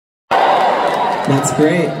That's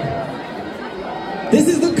great. This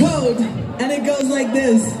is the code, and it goes like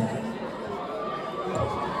this.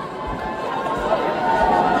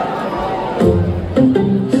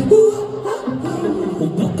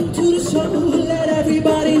 Welcome to the show, let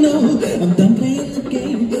everybody know I'm done playing the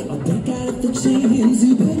game. I'll break out of the chains,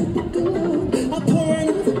 you better buckle up. I'll pour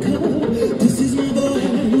another cup. This is my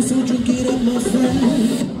voice, so drink it up, my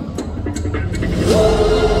friend.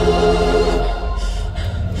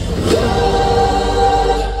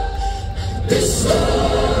 This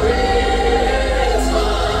story is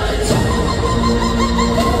mine.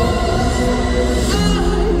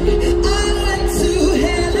 I went to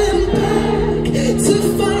hell and back to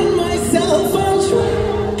find myself on track.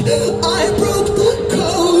 I broke the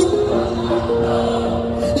code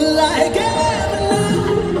like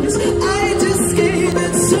AFAS. I just gave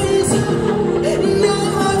it some time. Now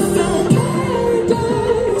I found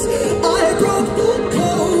paradise. I broke the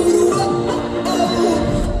code.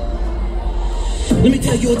 Let me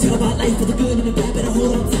tell you a tale about life for the good and the bad, better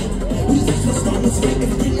hold on tight. Who's this for strong, what's right,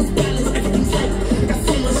 everything is balanced, everything's light. Got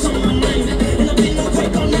so much on my mind, and I've been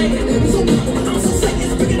awake all night. I'm so powerful, I'm so sick,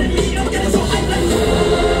 it's bigger than me, I'm getting so hyped like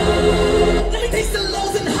let me taste the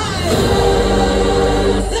lows and highs.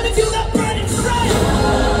 Let me feel that burning stride.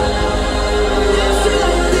 I feel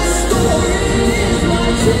like this story is my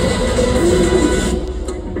truth.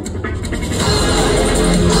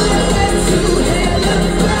 I went to hell and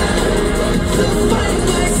back to find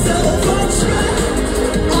myself on track.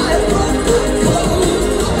 I broke the code,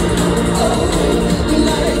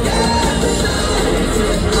 like AFAS.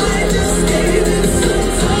 I just gave it some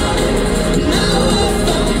time. Now I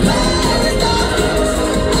found paradise.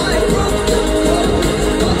 I broke the code.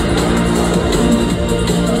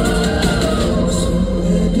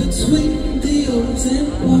 Somewhere between the old and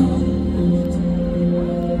ones,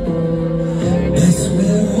 that's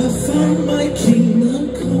where I found my kingdom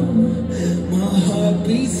come. My heart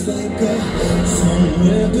beats like a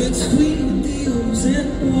somewhere between the O's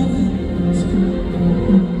and ones.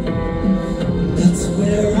 That's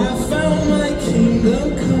where I found my kingdom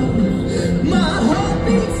come. My heart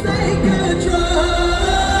beats like a drum.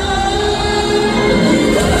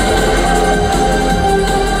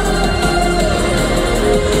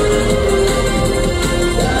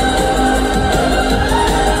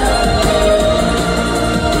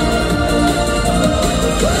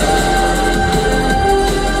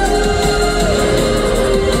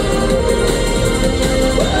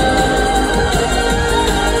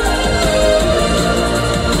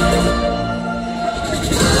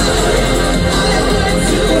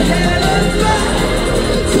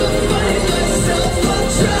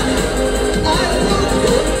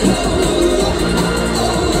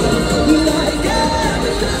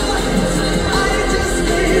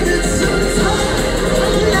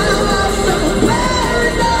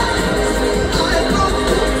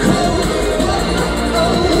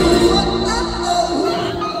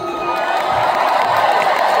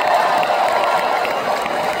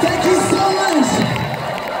 Thank you so much.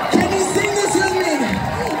 Can you sing this with me?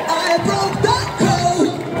 I broke the code.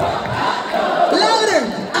 Louder.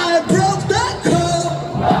 I broke the code.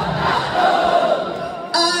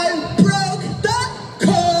 I broke the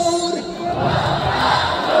code.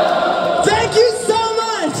 Thank you so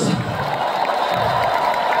much.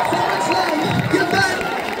 So much love. Goodbye.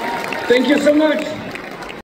 Thank you so much.